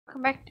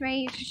welcome back to my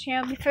YouTube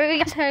channel. Before we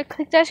get started,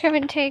 click that subscribe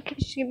button,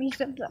 just give me a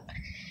thumbs up.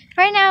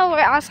 Right now we're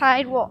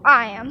outside, well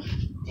I am.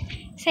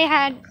 Say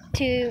hi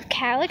to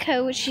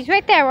Calico, which she's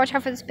right there. Watch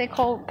out for this big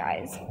hole,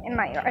 guys, in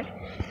my yard.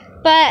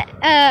 But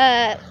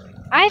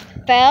I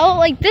fell,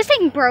 like this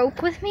thing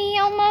broke with me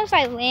almost.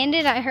 I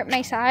landed, I hurt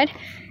my side.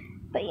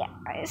 But yeah,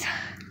 guys,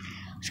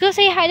 let's go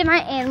say hi to my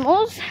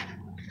animals.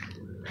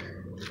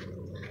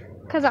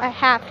 Because I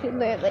have to,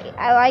 literally.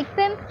 I like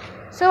them,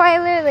 so I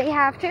literally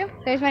have to.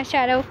 There's my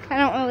shadow. I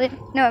don't really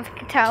know if you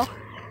can tell.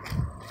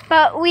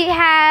 But we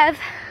have,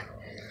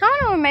 I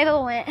don't know where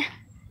Mabel went. Is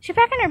she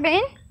back in her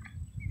bin?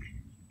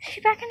 Is she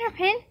back in her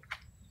bin?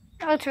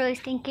 Oh, it's really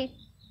stinky.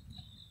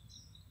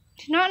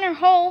 She's not in her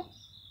hole.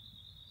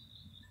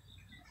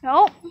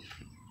 Nope.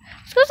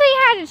 Let's go say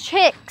hi to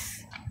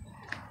chicks.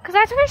 Because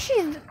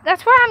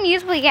that's where I'm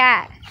usually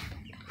at.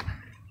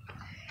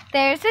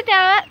 There's the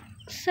duck.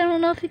 I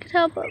don't know if you can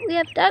tell, but we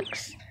have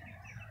ducks.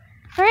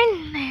 They're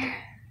in there.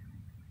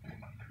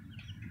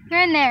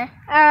 They're in there.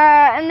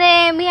 And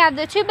then we have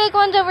the two big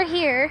ones over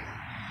here.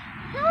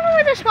 I don't know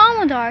where the small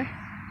ones are.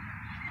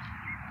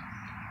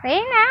 They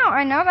ain't out.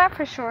 I know that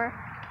for sure.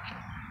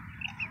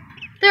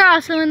 They're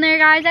also in there,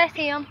 guys. I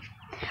see them.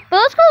 But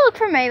let's go look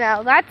for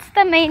Mabel. That's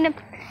the main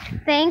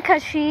thing,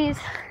 because she's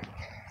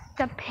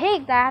the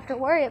pig that I have to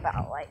worry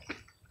about. Like.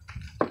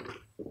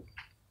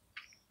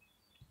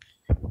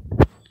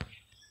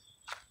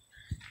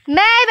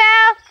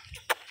 Mabel!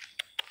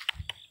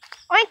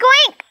 Oink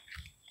oink!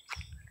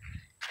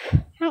 I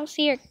don't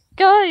see her.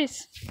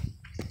 Guys!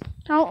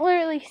 I don't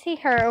literally see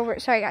her over.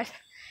 Sorry, guys.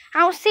 I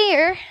don't see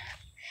her.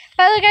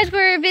 By the way, guys,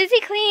 we're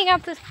busy cleaning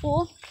up this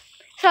pool.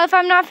 So if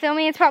I'm not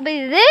filming, it's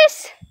probably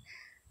this.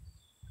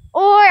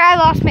 Or I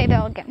lost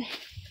Mabel again.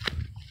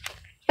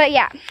 But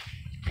yeah.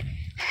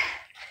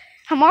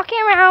 I'm walking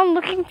around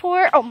looking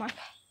for. Oh my.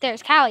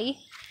 There's Callie.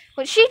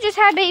 But she just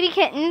had baby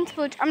kittens,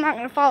 which I'm not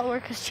going to follow her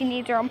because she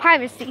needs her own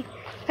privacy.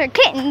 They're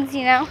kittens,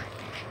 you know.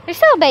 They're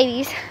still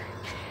babies.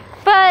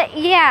 But,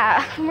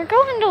 yeah, we're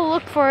going to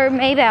look for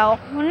Mabel.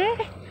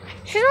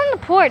 She's on the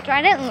porch.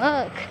 I didn't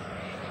look.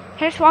 I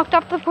just walked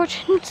off the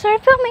porch and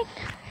started filming.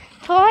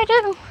 That's all I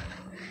do.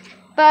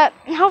 But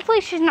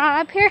hopefully she's not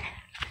up here.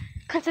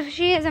 Because if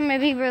she is, I'm going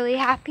to be really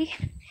happy.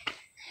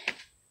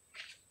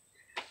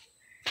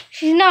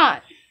 She's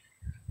not.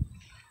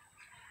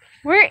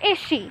 Where is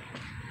she?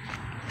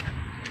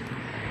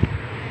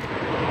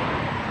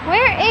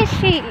 Where is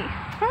she?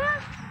 Huh?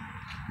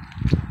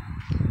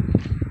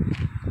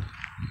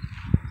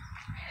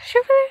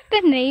 Should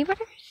we the neighbors?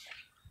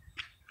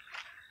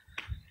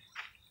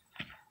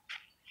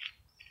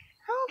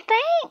 I don't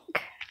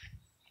think.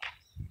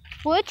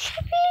 Would she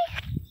be?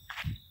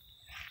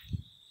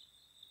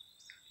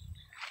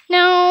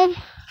 No.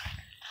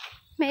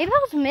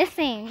 Mabel's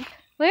missing.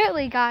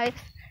 Literally, guys.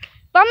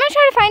 But I'm going to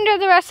try to find her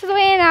the rest of the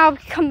way, and I'll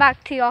come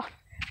back to y'all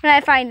when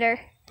I find her.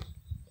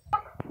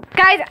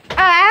 Guys,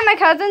 I have my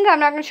cousins. I'm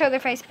not going to show their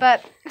face,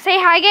 but say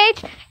hi,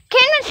 Gage.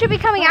 Cannon should be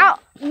coming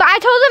out, but I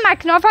told them I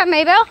can not find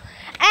Mabel, and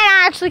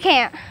I actually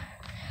can't.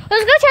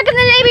 Let's go check in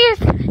the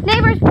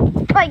neighbors,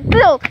 like,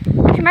 build.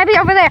 She might be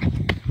over there.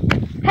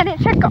 I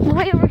didn't check all the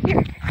way over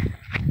here.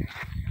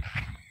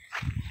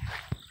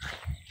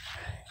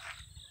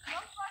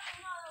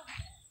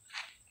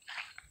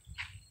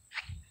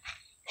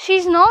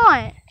 She's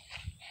not.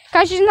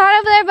 Guys, she's not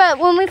over there, but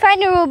when we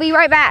find her, we'll be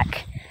right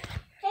back.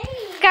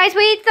 Hey. Guys,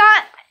 we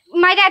thought...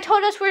 My dad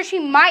told us where she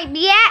might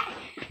be at,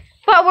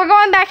 but we're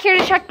going back here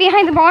to check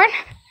behind the barn.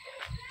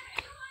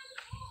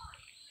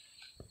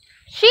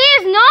 She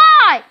is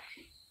not.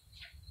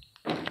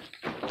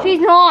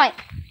 She's not.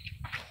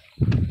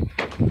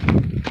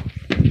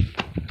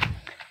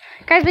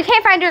 Guys, we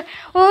can't find her.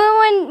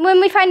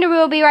 When we find her,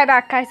 we'll be right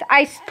back, guys.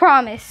 I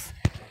promise.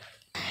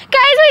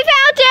 Guys, we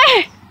found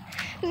her.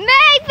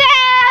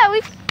 Mabel, we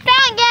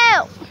found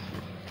you.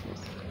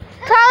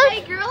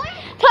 Hey, girlie.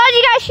 Told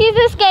you guys she's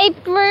a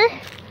escaper.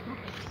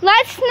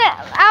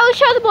 I'll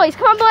show the boys.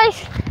 Come on,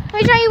 boys.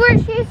 Let me show you where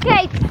she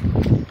escaped.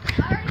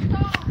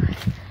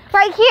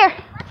 Right here.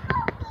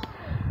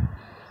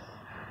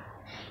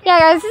 Yeah,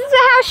 guys, this is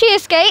how she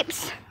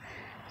escapes.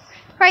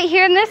 Right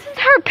here, and this is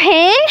her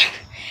pen.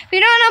 If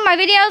you don't know my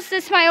videos,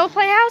 this is my old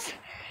playhouse.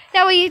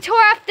 That we tore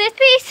off this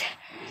piece,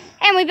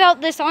 and we built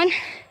this one.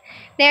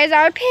 There's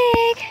our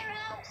pig.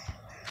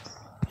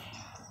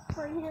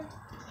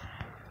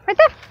 Right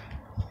there.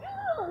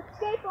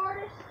 Escape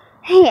artist.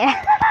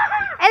 Yeah.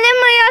 And then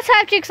we also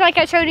have chicks like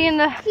I showed you in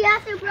the... She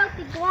also broke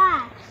the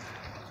glass.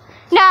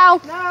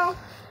 No. No.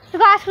 The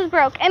glass was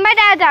broke. And my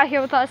dad's out here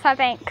with us, I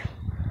think.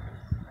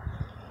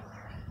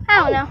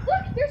 I don't know.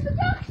 Look, there's the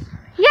ducks.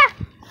 Yeah.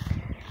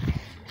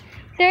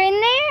 They're in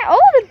there.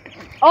 Oh, they're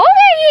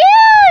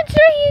huge.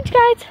 They're huge,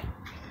 guys.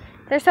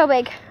 They're so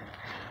big.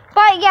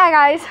 But yeah,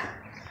 guys.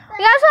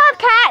 We also have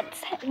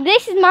cats.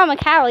 This is Mama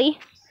Callie.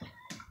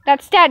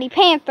 That's Daddy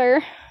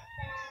Panther.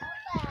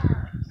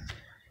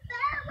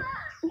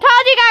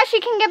 Told you guys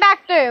she can get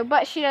back through,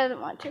 but she doesn't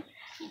want to.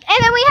 And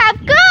then we have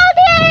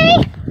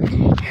Goldie!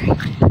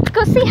 Let's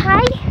go say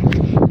hi.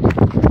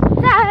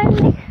 Hi.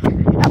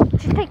 Oh,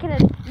 she's taking a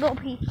little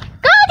pee.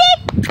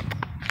 Goldie!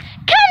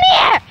 Come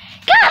here!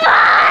 Come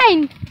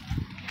on!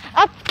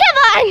 Oh, come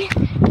on!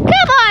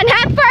 Come on,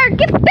 heifer!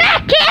 Get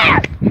back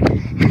here!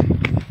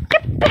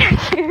 Get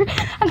back here!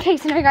 I'm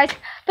chasing her, guys.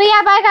 But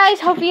yeah, bye, guys.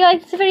 Hope you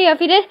liked this video.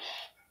 If you did,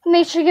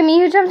 make sure to give me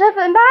a huge thumbs up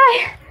and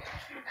bye.